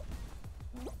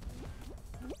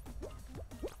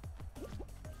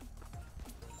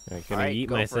 I'm gonna Alright, eat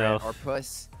go myself. For it, or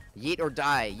puss. Yeet or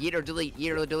die. Yeet or delete.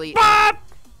 Yeet or delete. Bop!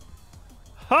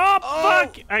 Oh, Oh!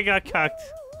 fuck! I got cucked.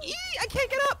 Eee, I can't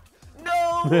get up. No,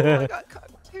 I got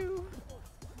cucked too.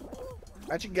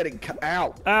 Imagine getting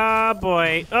out. Ah,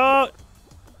 boy. Oh,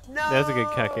 No. that was a good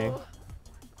cucking.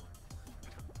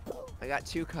 I got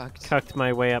 2 cucked. Cucked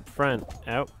my way up front.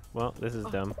 Out. Well, this is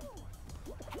dumb.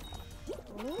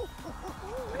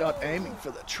 Not aiming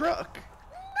for the truck.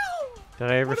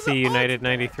 Did I ever see United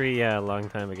 93? Yeah, a long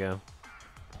time ago.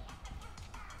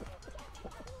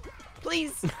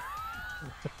 Please.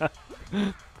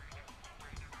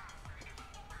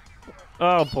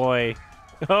 Oh boy.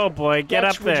 Oh boy, get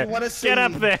Sketch, up would you there. wanna Get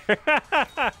up see- there.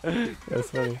 That's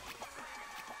funny.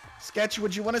 Sketch,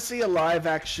 would you want to see a live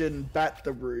action Bat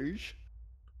the Rouge?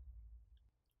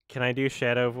 Can I do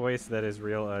shadow voice? That is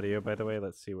real audio, by the way.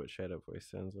 Let's see what shadow voice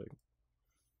sounds like.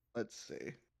 Let's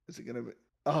see. Is it gonna be?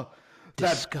 Oh, that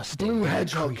Disgusting blue black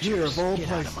hedgehog here of creatures, all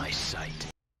get out of places. my sight.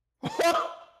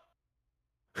 What?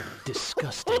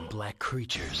 Disgusting black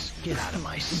creatures, get out of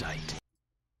my sight.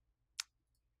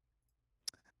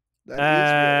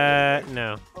 That is weird.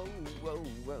 No. Oh, whoa,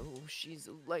 whoa, she's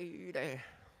a lady.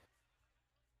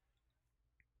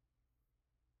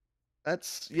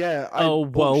 That's yeah. Oh, whoa,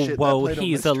 bullshit, that whoa, played on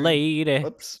he's my a stream. lady.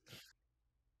 Whoops.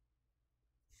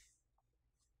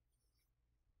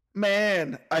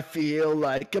 Man, I feel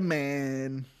like a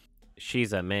man.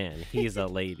 She's a man. He's a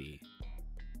lady.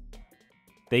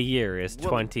 The year is Whoa.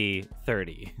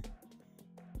 2030.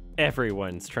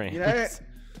 Everyone's trans. You know,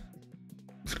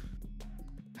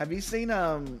 have you seen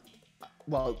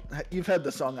well, you've heard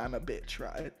the song "I'm a Bitch,"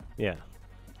 right? Yeah.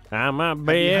 I'm a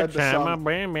you heard bitch. the I'm a song?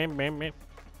 bitch.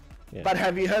 Yeah. But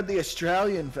have you heard the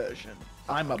Australian version?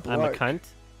 I'm a bloke. I'm a cunt.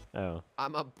 Oh.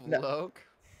 I'm a No. bloke.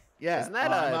 Yeah, Isn't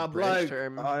that I'm a British bloke.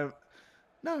 term?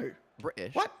 No.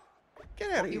 British. What?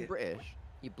 Get out of You here. British.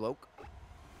 You bloke.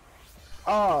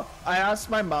 Oh, I asked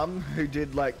my mum, who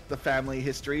did like the family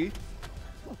history,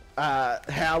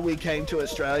 how we came to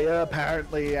Australia.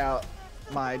 Apparently,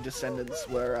 my descendants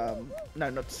were no,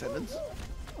 not descendants.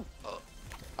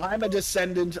 I'm a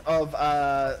descendant of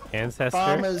Ancestor?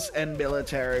 farmers and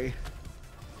military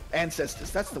ancestors.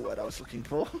 That's the word I was looking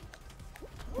for.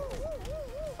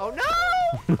 Oh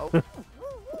no! Oh.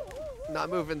 Not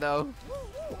moving though.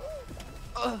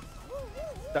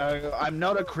 So I'm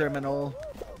not a criminal,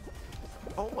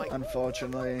 Oh my.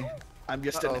 unfortunately. I'm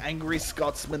just an Uh-oh. angry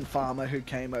Scotsman farmer who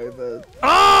came over.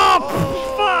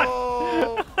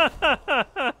 Oh,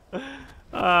 fuck!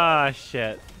 Ah,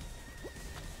 shit.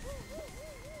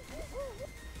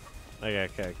 I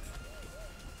got kicked.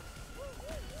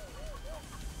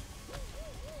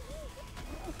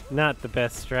 Not the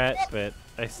best strat, but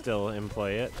I still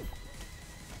employ it.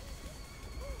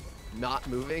 Not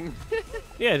moving.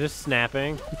 Yeah, just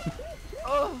snapping.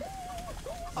 Oh.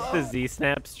 Oh. The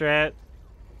Z-snap strat. It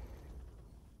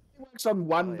works on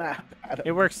one Oh, yeah. map, Adam.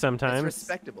 It works It's sometimes.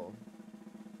 respectable.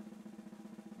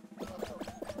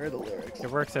 Where are the lyrics?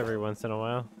 It works every once in a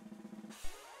while.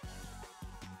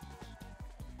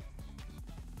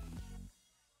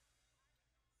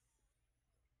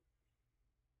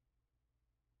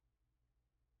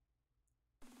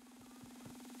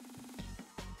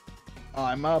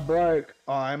 I'm a bloke,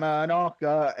 I'm a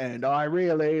knocker, and I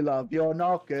really love your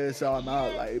knockers. I'm a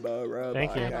labourer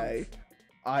Thank by you. day.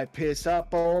 I piss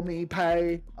up all me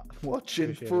pay, watching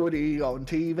Appreciate it. footy on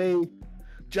TV.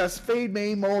 Just feed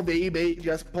me more VB,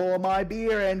 just pour my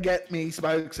beer and get me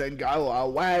smokes and go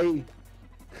away.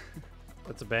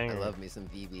 That's a I banger. love me some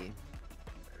VB.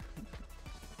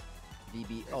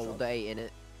 VB all day in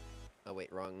it. Oh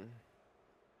wait, wrong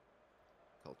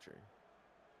culture.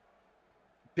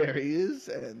 There he is,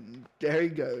 and there he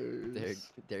goes.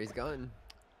 There he's gone.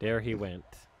 There he went.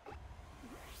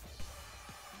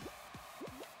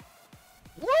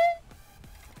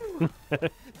 No,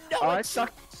 Oh, I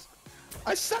suck.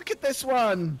 I suck at this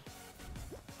one.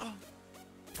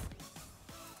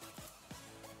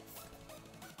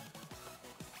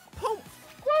 Pump.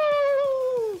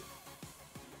 Woo!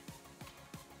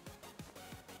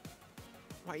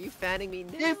 Why are you fanning me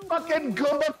now? You fucking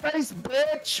gumba face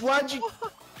bitch! Why'd you?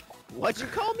 What'd you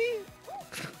call me?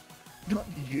 Not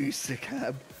you,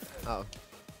 sickab. Oh.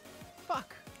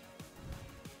 Fuck.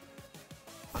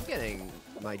 I'm getting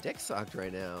my dick sucked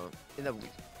right now. In the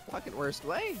fucking worst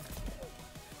way.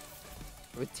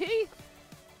 With teeth.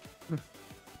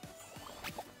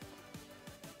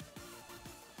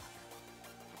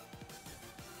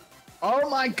 Oh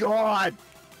my god!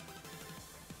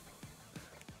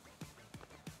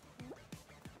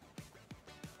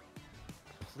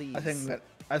 Please. I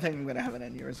think I'm gonna have an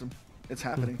aneurysm. It's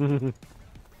happening.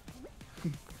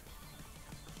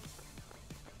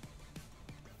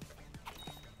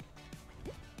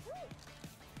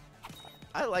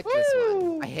 I like this one.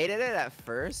 Woo! I hated it at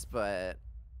first, but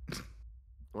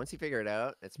once you figure it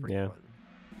out, it's pretty Yeah. fun.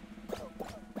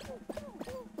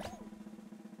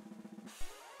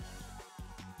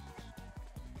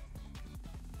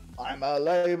 I'm a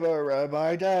laborer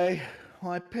by day,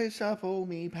 I piss up all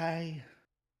me pay.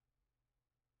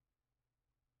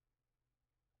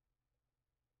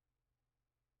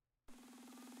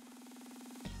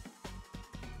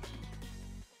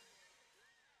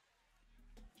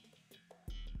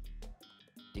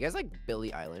 Do you guys like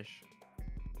Billie Eilish?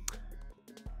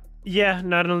 Yeah,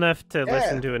 not enough to Yeah.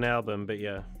 listen to an album, but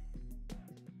yeah.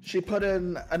 She put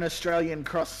in an Australian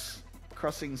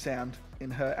crossing sound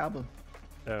in her album.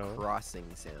 Oh. Crossing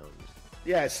sound.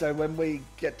 Yeah, so when we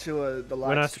get to the lights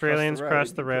When to Australians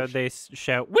cross the road, push- they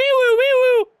shout, wee woo,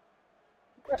 wee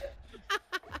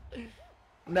woo!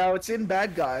 No, it's in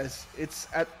Bad Guys. It's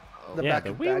at the Yeah, back the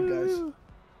of wee Bad woo. Guys.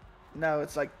 No,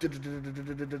 it's like.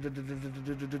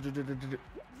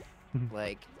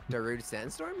 Like Darude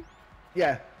Sandstorm?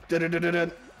 Yeah.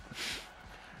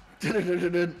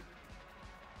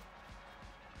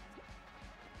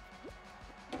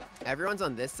 Everyone's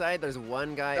on this side. There's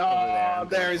one guy over there. Oh, I'm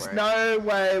going there's for it. no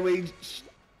way we.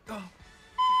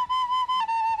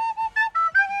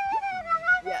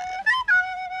 Yeah.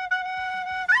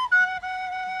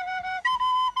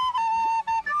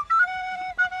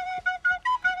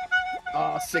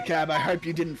 Oh, Sickab, I hope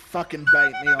you didn't fucking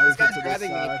bait me over This guy's to this grabbing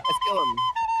me. side. Let's kill him.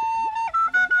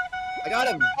 I got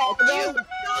him. Oh, Kill no. the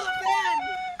fan.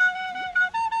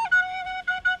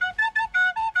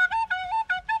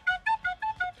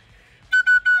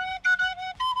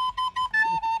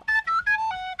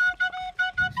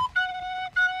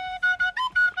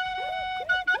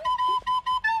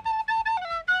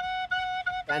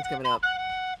 Fan's coming up.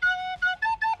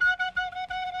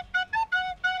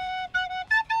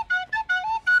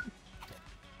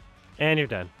 And you're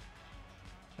done.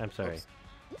 I'm sorry. Oops.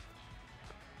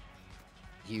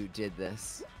 You did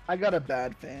this. I got a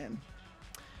bad fan.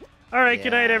 All right,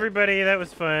 good night, Yeah. everybody. That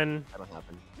was fun. That'll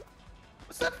happen.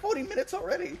 Was that 40 minutes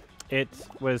already? It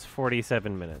was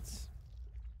 47 minutes.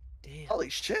 Damn. Holy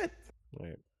shit. All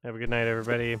right. Have a good night,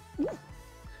 everybody.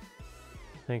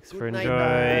 Thanks for Good night.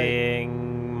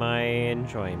 enjoying my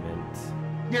enjoyment.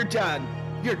 You're done.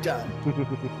 You're done.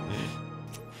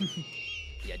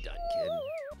 Yeah, done, kid.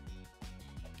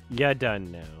 Yeah,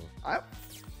 done now.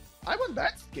 I want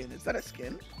that skin. Is that a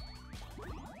skin?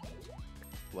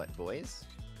 What, boys?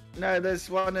 No, there's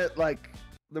one at like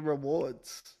the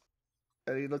rewards.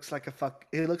 And he looks like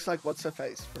he looks like what's her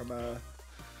face from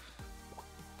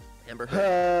Amber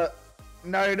Heard.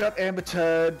 no, not Amber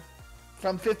Turd,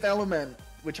 from Fifth Element,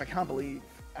 which I can't believe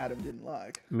Adam didn't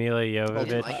like. Mila didn't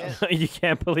Jovovich. like You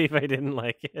can't believe I didn't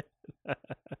like it.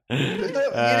 You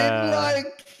didn't like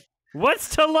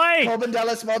What's to like? Corbin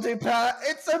Dallas multipass.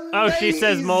 It's amazing. Oh, she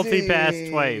says multipass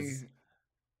twice.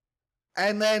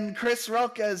 And then Chris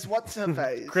Rock as what's her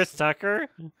face? Chris Tucker?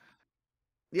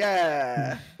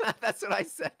 Yeah. That's what I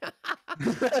said.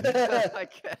 It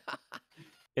Like,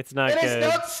 It's not is good.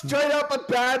 not straight up a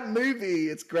bad movie.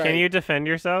 It's great. Can you defend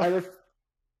yourself?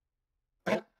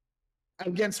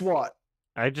 Against what?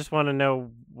 I just want to know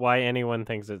why anyone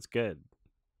thinks it's good.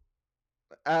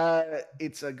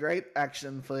 It's a great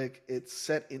action flick. It's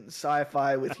set in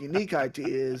sci-fi with unique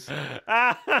ideas. It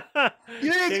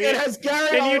has Gary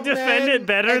Can you Oldman defend it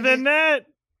better and than that?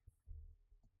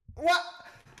 What?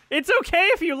 It's okay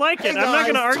if you like it. Hey I'm not going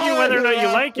to guys, argue whether or not you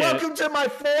Tyler, like it. Welcome to my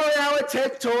 4-hour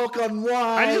tech talk on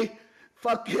why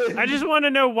fucking. I just want to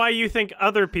know why you think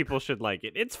other people should like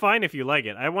it. It's fine if you like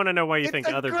it. I want to know why you think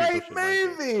other people should like it. It's a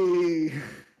great movie.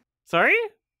 Sorry?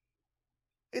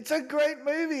 It's a great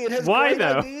movie. It has Why, great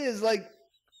though? ideas. Like,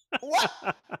 what?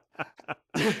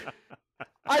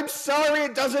 I'm sorry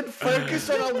it doesn't focus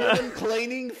on a woman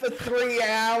cleaning for 3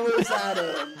 hours,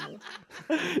 Adam.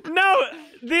 No,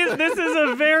 this is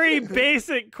a very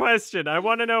basic question. I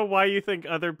want to know why you think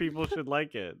other people should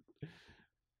like it.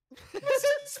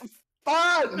 It's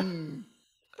fun.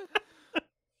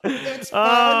 It's fun.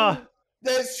 Ah.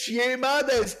 There's humor.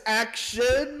 There's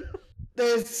action.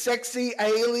 There's sexy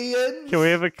aliens. Can we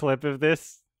have a clip of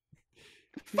this?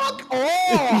 Fuck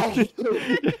off!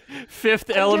 Fifth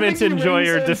I'm Element giving you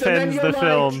enjoyer reasons, and defends then the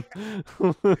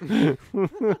you're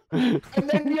film. And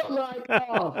then you're like,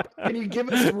 oh, can you give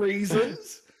us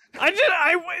reasons?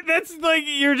 That's like,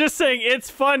 you're just saying it's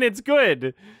fun, it's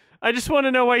good. I just want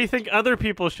to know why you think other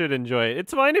people should enjoy it.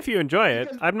 It's fine if you enjoy it.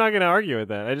 I'm not going to argue with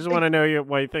that. I just want to know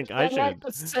why you think I I should. like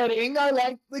the setting. I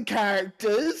like the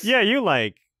characters. Yeah, you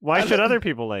like. Why I should like- other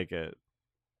people like it?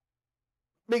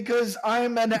 Because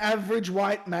I'm an average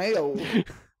white male.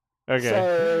 Okay.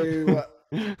 So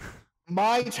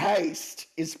my taste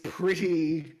is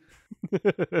pretty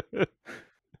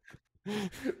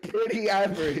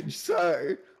average.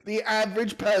 So the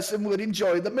average person would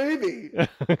enjoy the movie.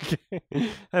 Okay.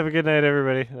 Have a good night,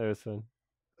 everybody. That was fun.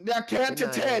 Now count to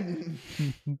Good night.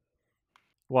 10.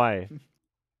 Why?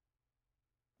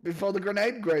 Before the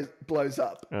grenade blows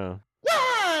up. Oh.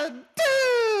 1,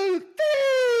 2, 3, 4.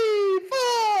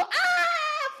 Ah,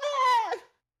 4.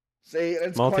 See,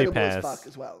 it's quotable as Multipass. fuck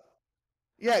as well.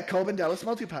 Yeah, Corbin Dallas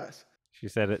multipass. She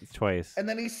said it twice. And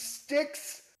then he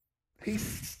sticks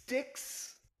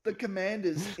the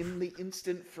commanders in the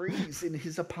instant freeze in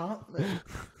his apartment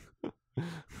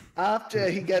after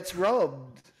he gets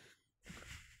robbed.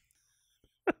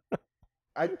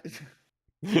 I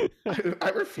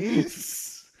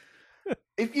refuse.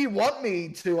 If you want me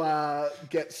to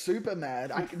get super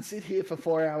mad, I can sit here for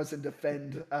 4 hours and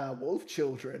defend wolf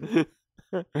children.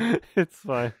 It's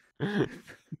fine. Don't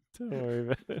worry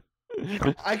about it.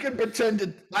 I can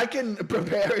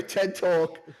prepare a TED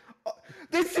talk.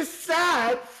 This is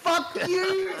sad. Fuck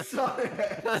you, Sonic.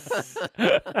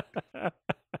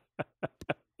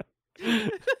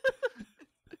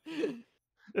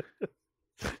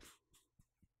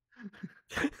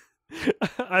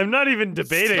 I'm not even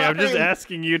debating. I'm just Sorry.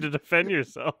 asking you to defend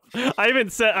yourself. I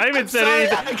haven't said anything. sorry,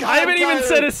 I haven't even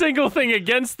said a single thing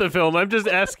against the film. I'm just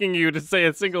asking you to say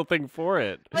a single thing for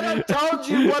it. And I told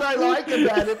you what I like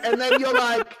about it, and then you're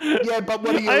like, "Yeah, but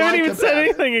what do you I like haven't even said about it?"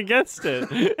 anything against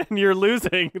it, and you're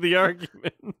losing the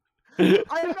argument. I'm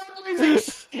not losing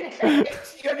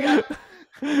shit.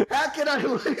 How can I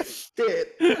lose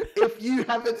it if you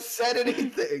haven't said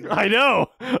anything? I know,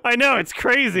 it's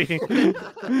crazy.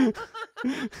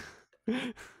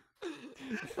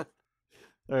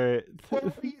 All right.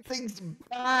 What do you think's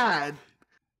bad?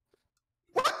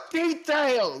 What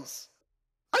details?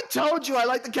 I told you I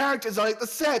like the characters, I like the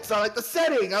sets, I like the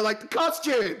setting, I like the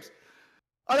costumes,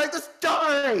 I like the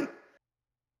story.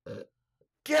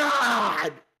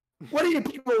 God, what do you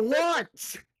people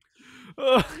want?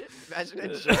 Imagine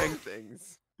enjoying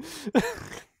things.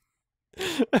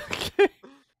 Okay.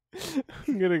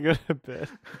 I'm gonna go to bed.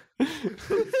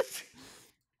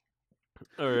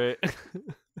 All right.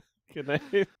 Good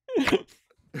night.